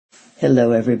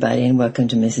Hello, everybody, and welcome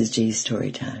to Mrs. G's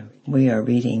Story Time. We are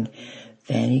reading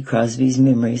Fanny Crosby's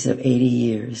Memories of 80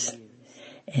 Years,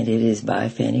 and it is by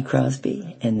Fanny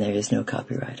Crosby, and there is no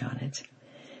copyright on it.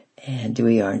 And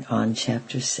we are on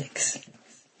Chapter 6,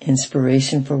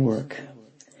 Inspiration for Work.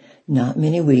 Not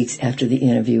many weeks after the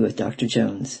interview with Dr.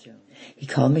 Jones, he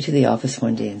called me to the office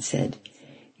one day and said,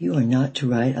 "You are not to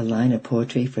write a line of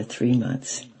poetry for 3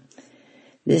 months."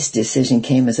 This decision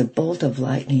came as a bolt of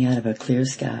lightning out of a clear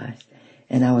sky,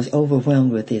 and I was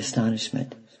overwhelmed with the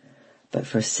astonishment. But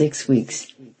for 6 weeks,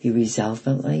 he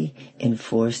resolutely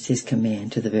enforced his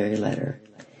command to the very letter.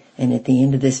 And at the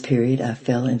end of this period, I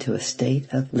fell into a state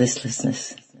of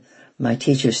listlessness. My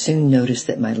teacher soon noticed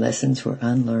that my lessons were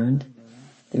unlearned,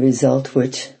 the result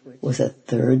which was a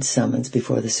third summons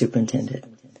before the superintendent.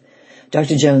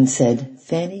 Dr. Jones said,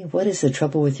 "Fanny, what is the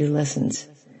trouble with your lessons?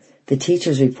 The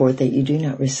teachers report that you do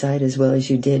not recite as well as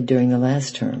you did during the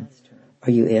last term.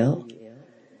 Are you ill?"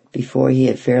 Before he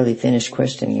had fairly finished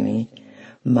questioning me,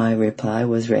 my reply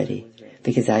was ready,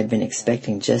 because I had been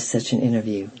expecting just such an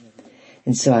interview.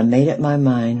 And so I made up my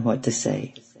mind what to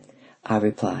say. I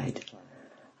replied,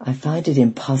 "I find it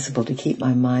impossible to keep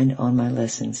my mind on my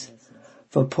lessons,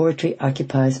 for poetry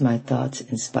occupies my thoughts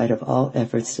in spite of all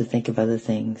efforts to think of other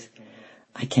things.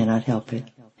 I cannot help it."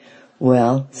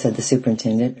 "Well," said the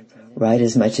superintendent, "write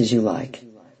as much as you like,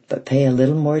 but pay a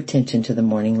little more attention to the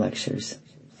morning lectures."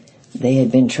 They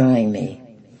had been trying me.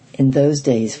 In those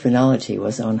days, phrenology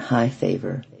was on high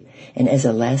favor, and as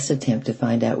a last attempt to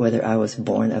find out whether I was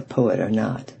born a poet or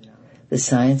not, the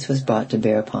science was brought to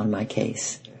bear upon my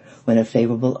case, when a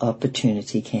favorable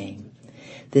opportunity came.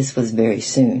 This was very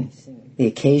soon, the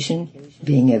occasion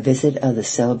being a visit of the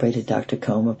celebrated Dr.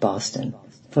 Combe of Boston,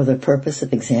 for the purpose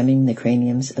of examining the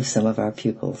craniums of some of our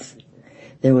pupils.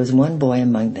 There was one boy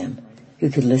among them who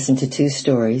could listen to 2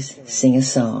 stories, sing a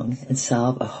song, and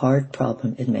solve a hard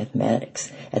problem in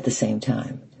mathematics at the same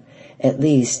time. At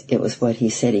least, it was what he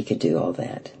said he could do all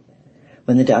that.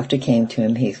 When the doctor came to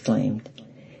him, he exclaimed,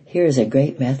 "Here is a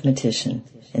great mathematician,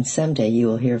 and someday you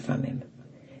will hear from him."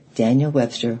 Daniel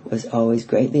Webster was always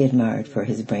greatly admired for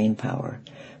his brain power,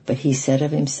 but he said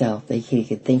of himself that he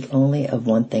could think only of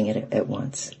one thing at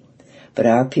once. But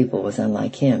our pupil was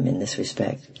unlike him in this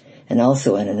respect, and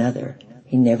also in another.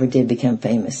 He never did become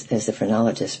famous, as the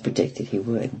phrenologist predicted he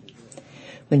would.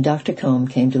 When Dr. Combe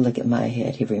came to look at my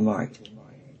head, he remarked,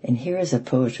 "And here is a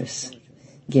poetess.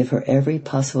 Give her every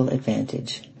possible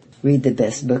advantage. Read the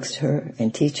best books to her,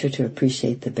 and teach her to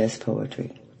appreciate the best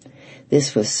poetry."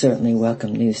 This was certainly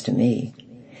welcome news to me,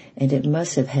 and it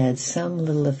must have had some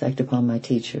little effect upon my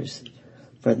teachers,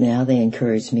 for now they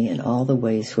encouraged me in all the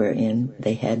ways wherein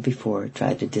they had before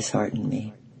tried to dishearten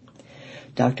me.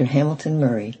 Dr. Hamilton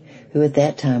Murray, who at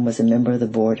that time was a member of the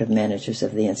board of managers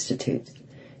of the Institute,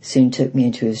 soon took me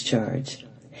into his charge,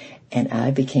 and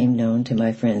I became known to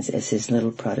my friends as his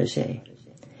little protege.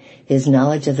 His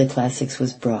knowledge of the classics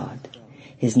was broad,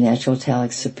 his natural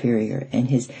talents superior, and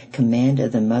his command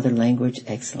of the mother language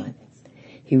excellent.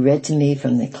 He read to me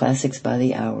from the classics by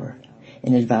the hour,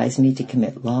 and advised me to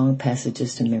commit long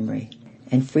passages to memory,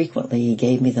 and frequently he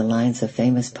gave me the lines of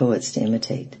famous poets to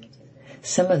imitate.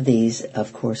 Some of these,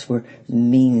 of course, were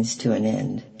means to an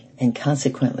end, and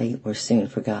consequently were soon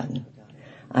forgotten.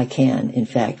 I can, in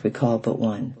fact, recall but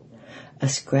one, a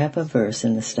scrap of verse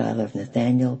in the style of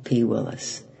Nathaniel P.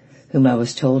 Willis, whom I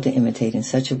was told to imitate in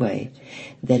such a way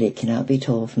that it cannot be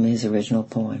told from his original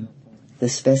poem. The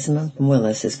specimen from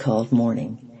Willis is called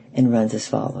Morning, and runs as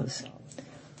follows.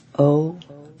 "Oh,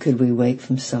 could we wake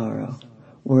from sorrow,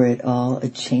 were it all a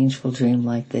changeful dream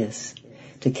like this,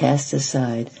 to cast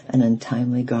aside an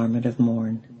untimely garment of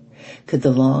morn? Could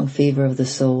the long fever of the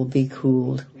soul be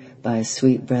cooled by a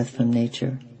sweet breath from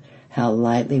nature, how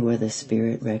lightly were the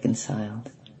spirit reconciled."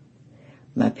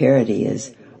 My parody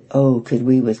is, "Oh, could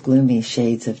we with gloomy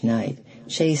shades of night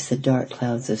chase the dark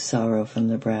clouds of sorrow from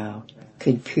the brow?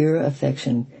 Could pure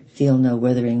affection feel no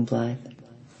withering blight,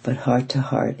 but heart to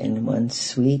heart in one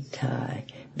sweet tie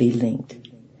be linked?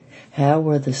 How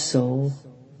were the soul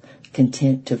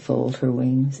content to fold her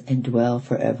wings and dwell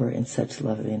forever in such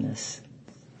loveliness?"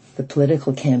 The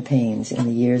political campaigns in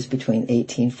the years between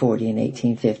 1840 and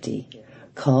 1850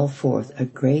 called forth a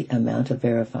great amount of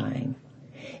verifying.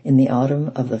 In the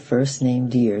autumn of the first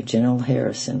named year, General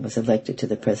Harrison was elected to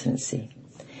the presidency.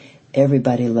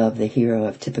 Everybody loved the hero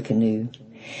of Tippecanoe,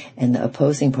 and the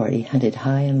opposing party hunted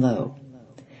high and low,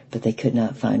 but they could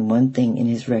not find one thing in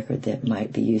his record that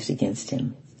might be used against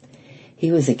him.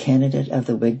 He was a candidate of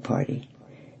the Whig Party,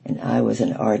 and I was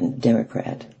an ardent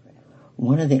Democrat.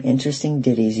 One of the interesting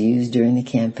ditties used during the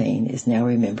campaign is now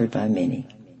remembered by many.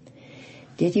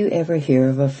 Did you ever hear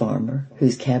of a farmer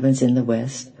whose cabin's in the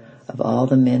West, of all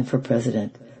the men for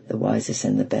president, the wisest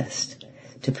and the best?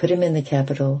 To put him in the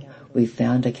Capitol, we've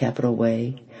found a capital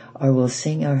way, or we'll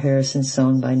sing our Harrison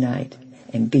song by night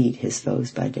and beat his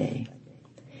foes by day.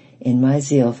 In my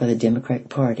zeal for the Democratic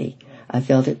Party, I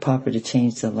felt it proper to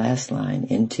change the last line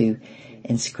into,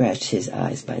 and scratch his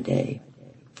eyes by day.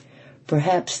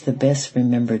 Perhaps the best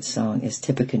remembered song is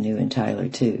Tippecanoe and Tyler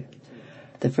too,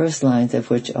 the first lines of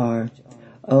which are,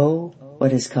 "Oh,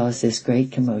 what has caused this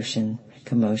great commotion,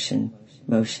 commotion,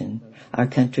 motion, our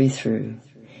country through?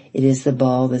 It is the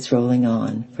ball that's rolling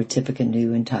on for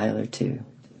Tippecanoe and Tyler too."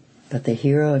 But the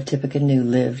hero of Tippecanoe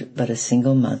lived but a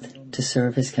single month to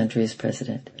serve his country as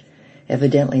president.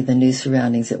 Evidently the new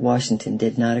surroundings at Washington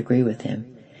did not agree with him,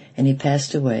 and he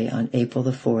passed away on April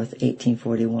the 4th,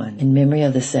 1841. In memory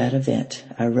of the sad event,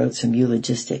 I wrote some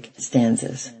eulogistic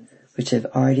stanzas, which have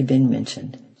already been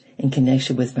mentioned, in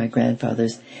connection with my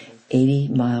grandfather's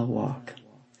 80-mile walk.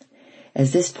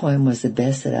 As this poem was the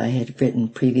best that I had written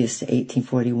previous to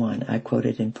 1841, I quote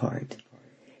it in part.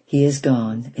 "He is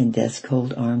gone, in death's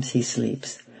cold arms he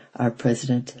sleeps, our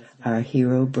president, our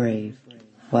hero brave,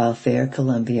 while fair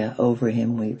Columbia over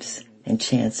him weeps, and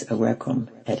chants a requiem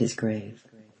at his grave.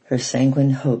 Her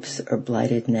sanguine hopes are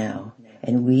blighted now,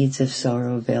 and weeds of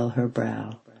sorrow veil her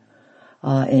brow.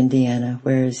 Ah, Indiana,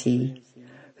 where is he,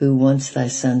 who once thy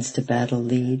sons to battle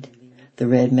lead? The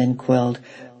red men quelled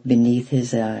beneath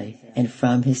his eye, and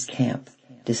from his camp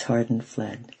disheartened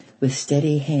fled. With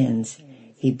steady hands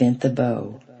he bent the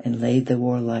bow, and laid the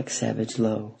warlike savage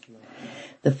low.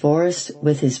 The forest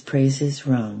with his praises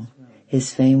rung,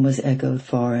 his fame was echoed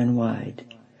far and wide.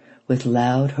 With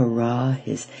loud hurrah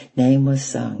his name was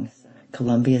sung,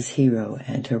 Columbia's hero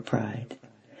and her pride.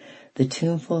 The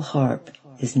tuneful harp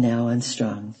is now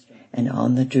unstrung, and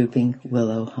on the drooping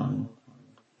willow hung."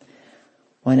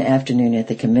 One afternoon at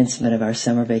the commencement of our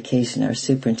summer vacation, our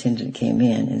superintendent came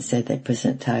in and said that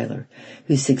President Tyler,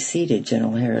 who succeeded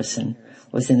General Harrison,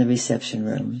 was in the reception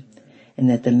room, and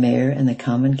that the mayor and the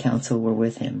common council were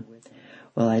with him.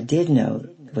 Well, I did know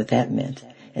what that meant,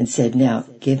 and said, "Now,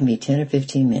 give me 10 or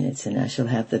 15 minutes, and I shall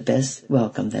have the best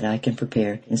welcome that I can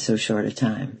prepare in so short a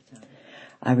time."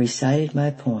 I recited my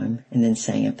poem and then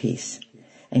sang a piece,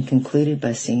 and concluded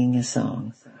by singing a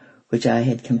song, which I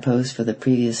had composed for the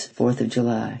previous 4th of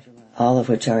July, all of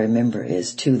which I remember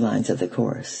is 2 lines of the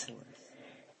chorus.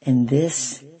 "And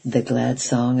this, the glad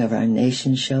song of our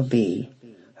nation shall be,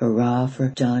 hurrah for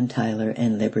John Tyler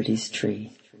and Liberty's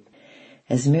tree."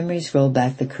 As memories roll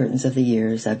back the curtains of the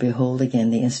years, I behold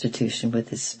again the institution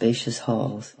with its spacious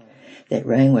halls that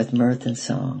rang with mirth and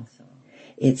song,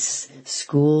 its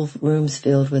school rooms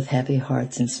filled with happy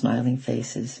hearts and smiling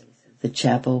faces, the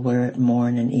chapel where at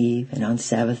morn and eve and on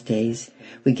Sabbath days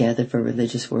we gathered for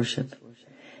religious worship,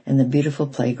 and the beautiful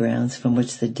playgrounds from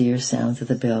which the dear sounds of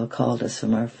the bell called us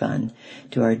from our fun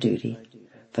to our duty.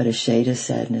 But a shade of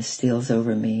sadness steals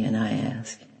over me, and I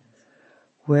ask,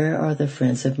 where are the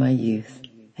friends of my youth,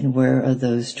 and where are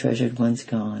those treasured ones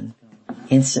gone?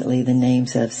 Instantly the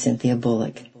names of Cynthia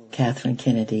Bullock, Catherine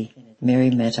Kennedy,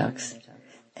 Mary Maddox,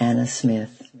 Anna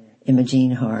Smith,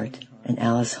 Imogene Hart, and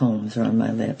Alice Holmes are on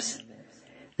my lips.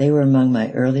 They were among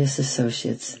my earliest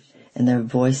associates, and their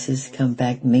voices come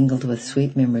back mingled with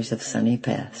sweet memories of sunny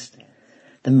past.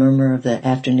 The murmur of the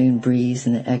afternoon breeze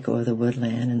and the echo of the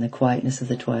woodland and the quietness of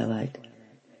the twilight.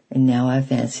 And now I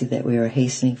fancy that we are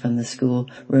hastening from the school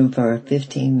room for a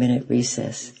 15-minute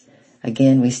recess.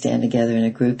 Again we stand together in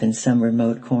a group in some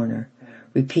remote corner,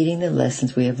 repeating the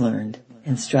lessons we have learned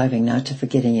and striving not to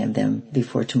forget any of them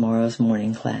before tomorrow's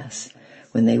morning class,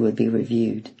 when they would be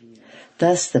reviewed.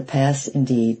 Thus the past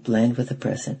indeed blend with the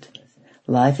present.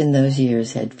 Life in those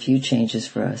years had few changes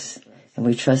for us, and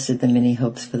we trusted the many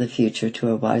hopes for the future to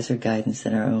a wiser guidance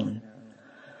than our own.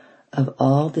 Of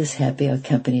all this happy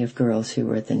company of girls who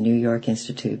were at the New York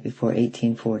Institute before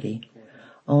 1840,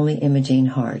 only Imogene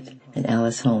Hart and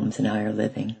Alice Holmes and I are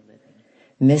living.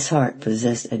 Miss Hart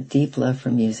possessed a deep love for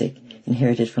music,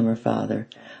 inherited from her father,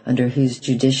 under whose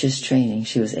judicious training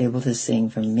she was able to sing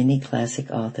from many classic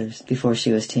authors before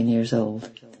she was 10 years old,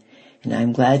 and I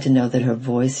am glad to know that her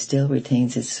voice still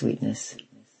retains its sweetness.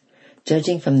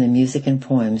 Judging from the music and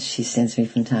poems she sends me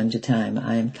from time to time,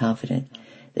 I am confident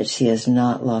that she has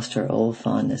not lost her old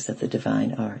fondness of the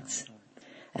divine arts.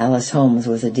 Alice Holmes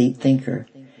was a deep thinker,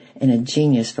 and a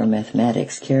genius for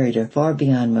mathematics carried her far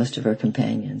beyond most of her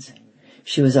companions.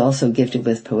 She was also gifted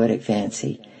with poetic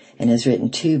fancy, and has written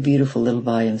 2 beautiful little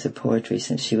volumes of poetry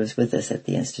since she was with us at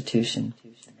the institution.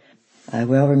 I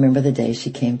well remember the day she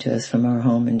came to us from our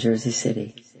home in Jersey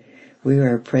City. We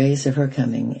were appraised of her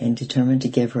coming and determined to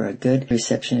give her a good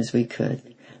reception as we could,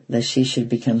 lest she should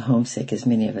become homesick as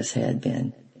many of us had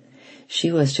been.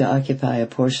 She was to occupy a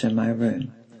portion of my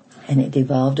room, and it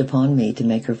devolved upon me to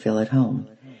make her feel at home,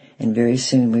 and very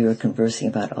soon we were conversing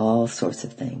about all sorts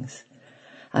of things.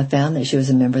 I found that she was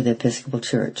a member of the Episcopal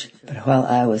Church, but while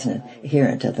I was an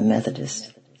adherent of the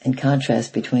Methodist, and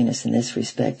contrast between us in this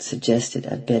respect suggested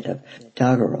a bit of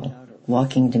doggerel,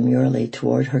 walking demurely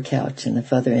toward her couch in the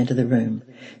further end of the room,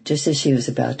 just as she was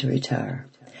about to retire.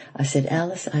 I said,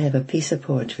 "Alice, I have a piece of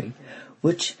poetry,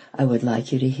 which I would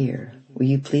like you to hear. Will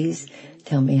you please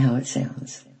tell me how it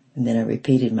sounds?" And then I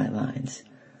repeated my lines.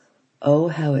 "Oh,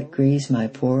 how it grieves my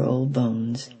poor old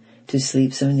bones to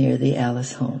sleep so near the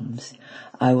Alice Holmes.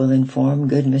 I will inform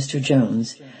good Mr.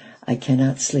 Jones I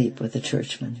cannot sleep with a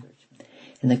churchman."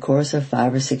 In the course of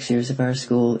 5 or 6 years of our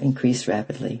school increased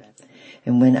rapidly,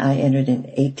 and when I entered in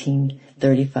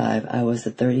 1835, I was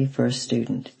the 31st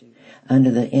student.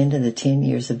 Under the end of the 10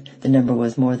 years, the number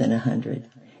was more than 100.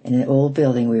 In an old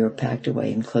building, we were packed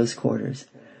away in close quarters,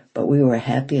 but we were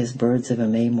happy as birds of a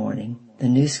May morning. The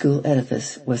new school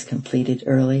edifice was completed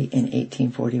early in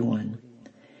 1841.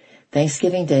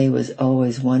 Thanksgiving Day was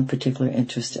always one particular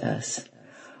interest to us,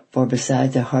 for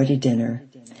besides a hearty dinner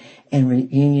and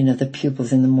reunion of the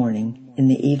pupils in the morning, in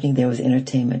the evening there was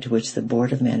entertainment to which the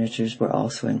Board of Managers were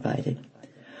also invited.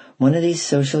 One of these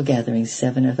social gatherings,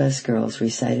 7 of us girls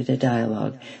recited a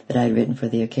dialogue that I had written for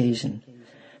the occasion.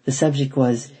 The subject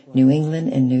was New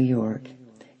England and New York.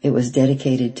 It was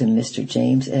dedicated to Mr.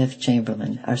 James F.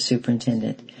 Chamberlain, our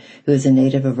superintendent, who is a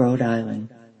native of Rhode Island.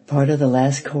 Part of the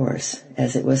last chorus,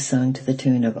 as it was sung to the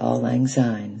tune of Auld Lang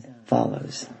Syne,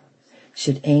 follows.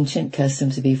 Should ancient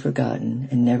customs be forgotten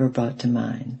and never brought to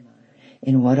mind,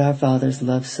 in what our fathers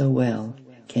loved so well,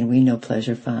 can we no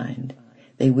pleasure find?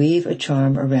 They weave a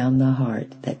charm around the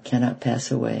heart that cannot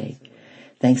pass away.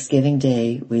 Thanksgiving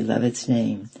Day, we love its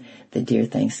name, the dear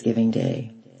Thanksgiving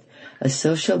Day. A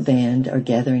social band are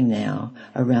gathering now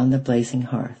around the blazing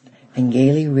hearth, and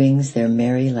gaily rings their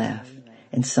merry laugh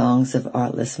and songs of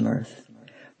artless mirth.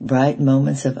 Bright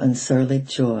moments of unsullied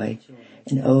joy,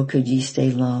 and oh, could ye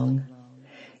stay long?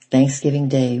 Thanksgiving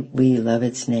Day, we love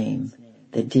its name,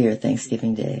 the dear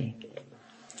Thanksgiving Day.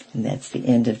 And that's the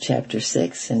end of chapter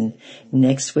 6, and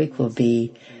next week will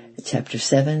be chapter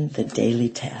 7, the daily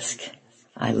task.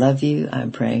 I love you,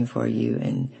 I'm praying for you,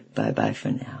 and bye-bye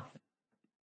for now.